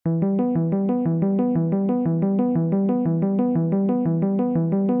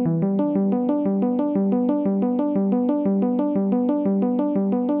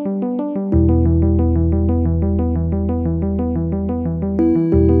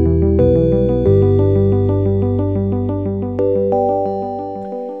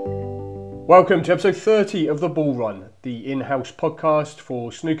Welcome to episode 30 of the Ball Run, the in-house podcast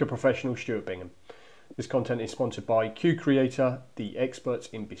for snooker professional Stuart Bingham. This content is sponsored by Cue Creator, the experts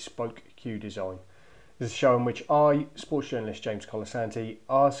in bespoke cue design. This is a show in which I, sports journalist James Colasanti,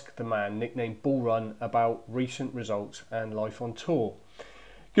 ask the man nicknamed Ball Run about recent results and life on tour.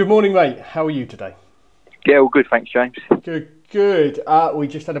 Good morning, mate. How are you today? Yeah, all good, thanks, James. Good. We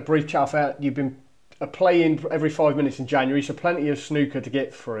just had a brief chat about you've been playing every 5 minutes in January, so plenty of snooker to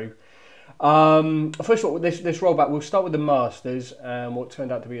get through. First of all, this rollback, we'll start with the Masters and what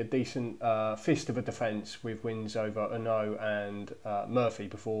turned out to be a decent fist of a defence with wins over Ono and Murphy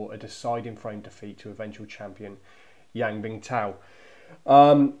before a deciding frame defeat to eventual champion Yang Bingtao.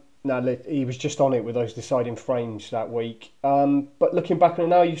 Now, he was just on it with those deciding frames that week. But looking back on it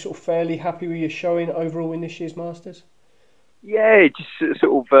now, are you sort of fairly happy with your showing overall in this year's Masters? Yeah, just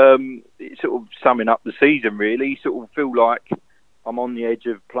sort of summing up the season, really. Sort of feel like I'm on the edge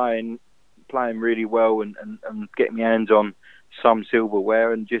of playing really well and getting my hands on some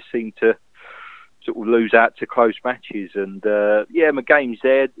silverware, and just seem to sort of lose out to close matches. And my game's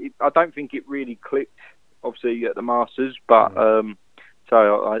there. I don't think it really clicked, obviously, at the Masters, but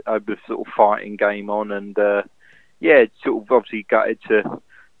so I was sort of fighting game on, and sort of obviously gutted to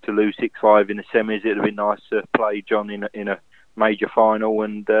lose 6-5 in the semis. It'd have been nice to play John in a major final,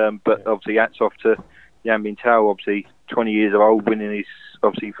 and but obviously hats off to Yang Bingtao, obviously 20 years old, winning his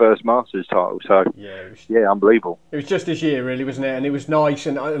obviously first Masters title. So unbelievable. It was just this year, really, wasn't it? And it was nice.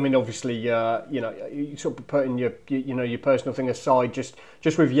 And I mean, obviously, you sort of putting your personal thing aside, just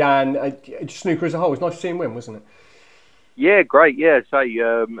with Yan, snooker as a whole, it was nice to see him win, wasn't it? Yeah, great. Yeah,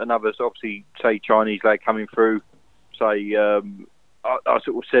 another obviously Chinese lad coming through. I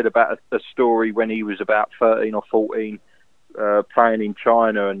sort of said about a story when he was about 13 or 14, playing in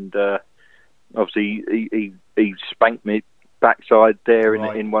China, and obviously he spanked me backside there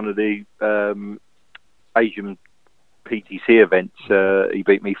in one of the Asian PTC events. He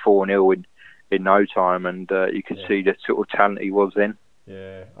beat me 4-0 in no time, and you could see the sort of talent he was then.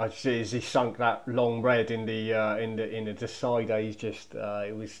 Yeah, I see. As he sunk that long red in the decider, he's just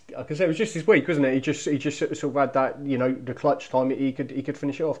it was. Like I say, it was just his week, wasn't it? He just sort of had that, the clutch time. He could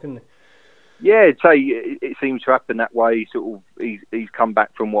finish it off, couldn't he? Yeah, it seems to happen that way. He's come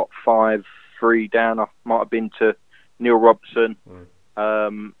back from 5-3 down. I might have been to Neil Robertson,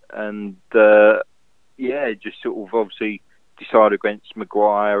 just sort of obviously decided against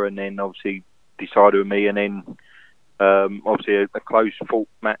Maguire, and then obviously decided with me, and then obviously a close fought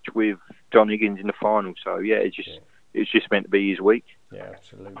match with John Higgins in the final. So it's just meant to be his week. Yeah,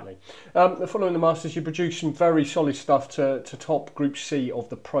 absolutely. Following the Masters, you produced some very solid stuff to top Group C of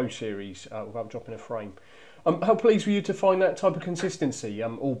the Pro Series without dropping a frame. How pleased were you to find that type of consistency,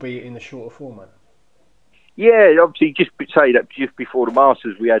 albeit in the shorter format? Yeah, obviously, just before the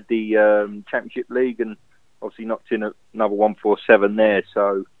Masters, we had the Championship League, and obviously knocked in another 147 there.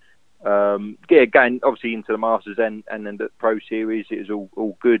 So, again, obviously into the Masters and then the Pro Series, it was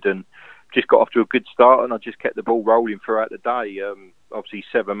all good, and just got off to a good start, and I just kept the ball rolling throughout the day. Obviously,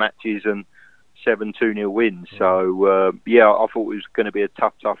 7 matches and 7 2-0 wins. So, I thought it was going to be a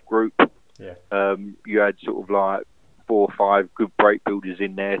tough group. Yeah. You had sort of like 4 or 5 good break builders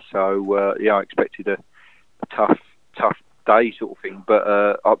in there. So, I expected a tough day sort of thing.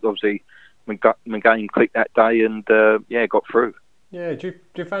 But obviously, my game clicked that day, and got through. Yeah, do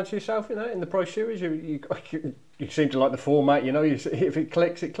you fancy yourself in the Pro Series? You seem to like the format, if it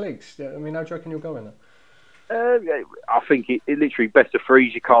clicks, it clicks. I mean, how do you reckon you'll go in there? I think it literally best of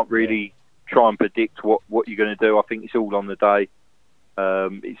threes. You can't really try and predict what you're going to do. I think it's all on the day.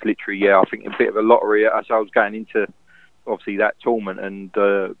 It's literally, I think a bit of a lottery as I was going into, obviously, that tournament,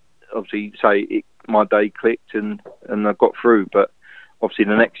 and obviously, my day clicked and I got through. But obviously,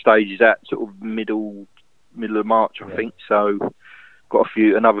 the next stage is at sort of middle of March, I think. So, got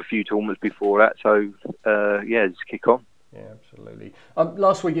another few tournaments before that. So, just kick on. Yeah, absolutely.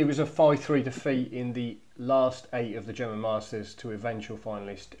 Last week it was a 5-3 defeat in the last 8 of the German Masters to eventual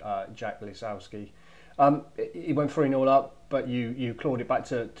finalist Jack Lisowski. He went 3-0 up, but you clawed it back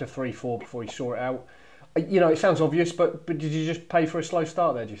to 3-4 before he saw it out. It sounds obvious, but did you just pay for a slow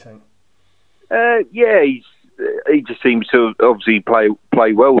start there, do you think? He just seems to obviously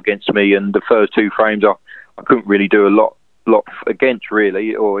play well against me, and the first 2 frames I couldn't really do a lot against,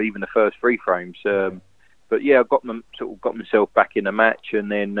 really, or even the first 3 frames. But I got myself back in the match,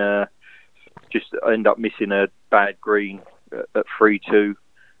 and then just ended up missing a bad green at 3-2,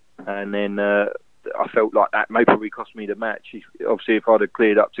 and then I felt like that may probably cost me the match. Obviously, if I'd have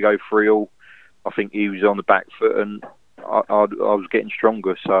cleared up to go 3-all, I think he was on the back foot, and I was getting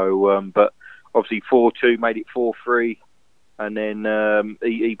stronger. So, but obviously 4-2 made it 4-3. and then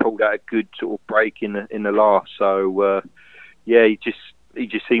he pulled out a good sort of break in the last. So yeah, he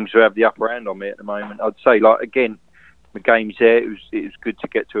just seems to have the upper hand on me at the moment. I'd say, like, again, the game's there. It was good to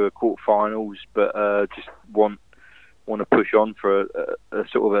get to a quarterfinals, but just want to push on for a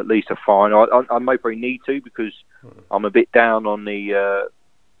sort of at least a final. I may probably need to, because I'm a bit down on the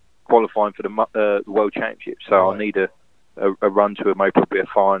qualifying for the World Championship, so Right. I need a run to maybe probably a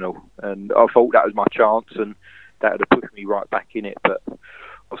final. And I thought that was my chance, and that would have pushed me right back in it, but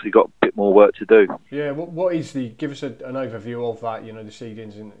obviously got a bit more work to do. Yeah, what is give us an overview of that, the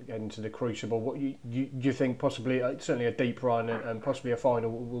seedings and into the Crucible. What you think possibly, certainly a deep run and possibly a final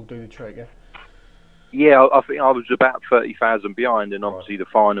will do the trick, yeah? Yeah, I think I was about 30,000 behind, and obviously Right.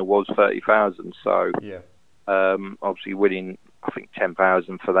 the final was 30,000, so Yeah. obviously winning, I think,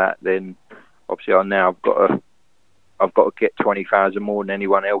 10,000 for that, then obviously I've got to get 20,000 more than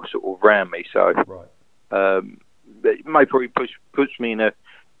anyone else sort of around me, so Right. it may probably puts me in a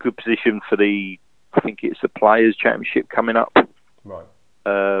good position for I think it's the Players' Championship coming up. Right.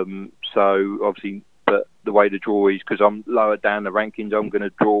 So obviously, but the way the draw is, because I'm lower down the rankings, I'm going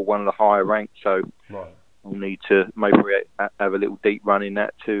to draw one of the higher ranks. So Right. I'll need to maybe have a little deep run in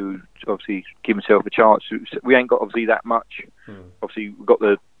that to obviously give myself a chance. We ain't got obviously that much. Obviously, we've got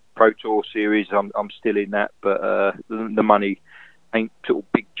the Pro Tour series. I'm still in that, but the money ain't sort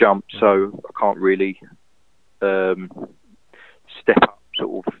of big jump, so I can't really step up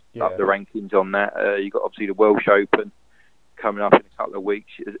sort of up the rankings on that. You've got obviously the Welsh Open coming up in a couple of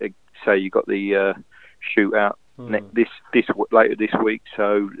weeks. Say you've got the shootout later this week.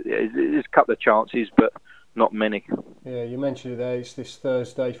 So there's a couple of chances, but not many. Yeah, you mentioned it there. It's this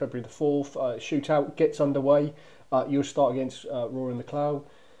Thursday, February the 4th. Shootout gets underway. You'll start against Roaring the Cloud.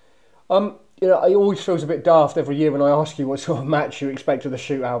 It always feels a bit daft every year when I ask you what sort of match you expect of the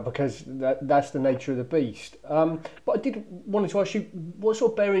shootout, because that's the nature of the beast. But I did wanted to ask you, what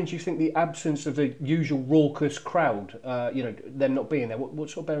sort of bearing do you think the absence of the usual raucous crowd, them not being there, what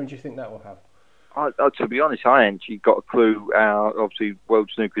sort of bearing do you think that will have? To be honest, I ain't actually got a clue how obviously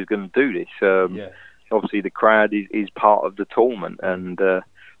World Snooker is going to do this. Obviously, the crowd is part of the tournament, and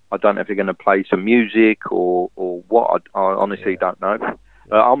I don't know if they're going to play some music or what. I honestly don't know.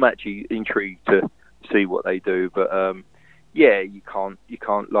 I'm actually intrigued to see what they do, but you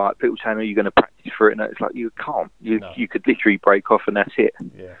can't like people saying, "Are you going to practice for it?" And it's like you can't. You could literally break off and that's it.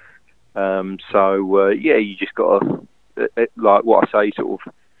 Yeah. You just got to, like what I say, sort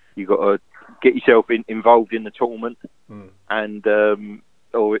of, you got to get yourself involved in the tournament and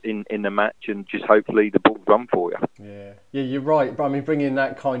or in the match, and just hopefully the ball's run for you. Yeah, you're right. But I mean, bringing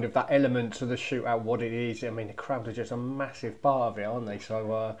that element to the shootout, what it is. I mean, the crowd are just a massive part of it, aren't they?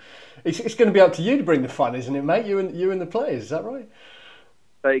 So it's going to be up to you to bring the fun, isn't it, mate? You and the players. Is that right?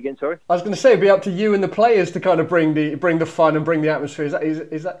 Say again, sorry. I was going to say it'd be up to you and the players to kind of bring the fun and bring the atmosphere.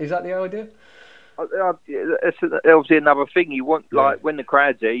 Is that the idea? It's obviously another thing. You want, like, when the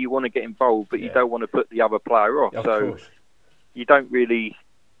crowd's there, you want to get involved, but you don't want to put the other player off. Of course. You can't really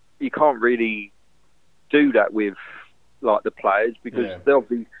do that with like the players, because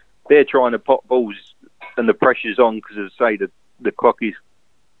they're trying to pop balls and the pressure's on, because as I say, the clock is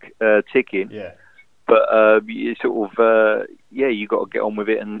ticking. Yeah. But you sort of you got to get on with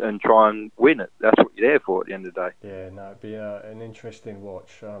it and try and win it. That's what you're there for at the end of the day. Yeah, no, it'd be an interesting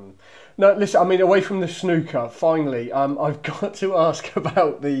watch. No, listen, I mean, away from the snooker, finally, I've got to ask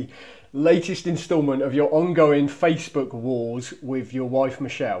about the latest instalment of your ongoing Facebook wars with your wife,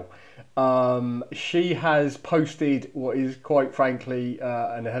 Michelle. She has posted what is, quite frankly,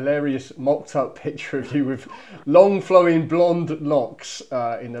 an hilarious mocked up picture of you with long flowing blonde locks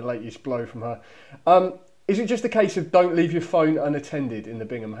in the latest blow from her. Is it just a case of don't leave your phone unattended in the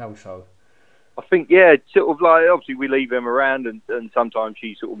Bingham household? I think, sort of like, obviously we leave them around, and sometimes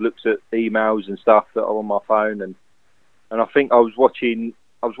she sort of looks at emails and stuff that are on my phone, and I think I was watching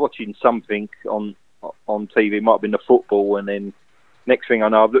something on TV. It might have been the football, and then next thing I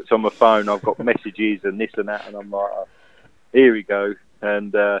know, I've looked on my phone, I've got messages and this and that, and I'm like, here we go.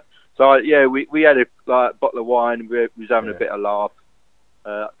 And we had a bottle of wine, we was having a bit of laugh.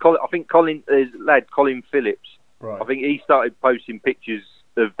 I think there's a lad, Colin Phillips. Right. I think he started posting pictures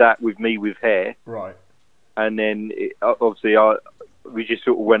of that with me with hair. Right. And then we just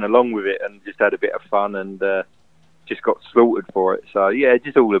sort of went along with it and just had a bit of fun, and just got slaughtered for it. So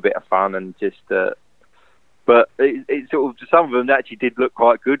just all a bit of fun, and just. But it sort of, some of them actually did look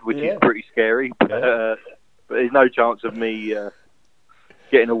quite good, which is pretty scary. But there's no chance of me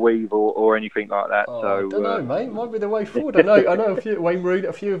getting a weave or anything like that. Oh, So I don't know, mate. Might be the way forward. I know a few, Wayne Root,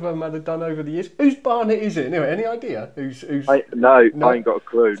 a few of them had done over the years. Whose Barnet is it? Anyway, any idea? No, No, I ain't got a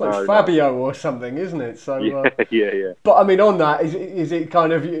clue. it's like No, Fabio or something, isn't it? So yeah. But I mean, on that, is it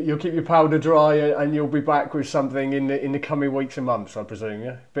kind of you'll keep your powder dry and you'll be back with something in the coming weeks and months, I presume,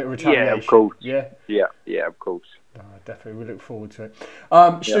 yeah? Bit of retaliation. Yeah, of course. Yeah, of course. oh, definitely, we look forward to it.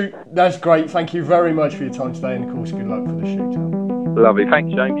 Stu, that's great. Thank you very much for your time today, and of course, good luck for the shootout. Lovely.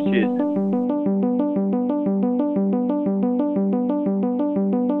 Thanks, James. Cheers.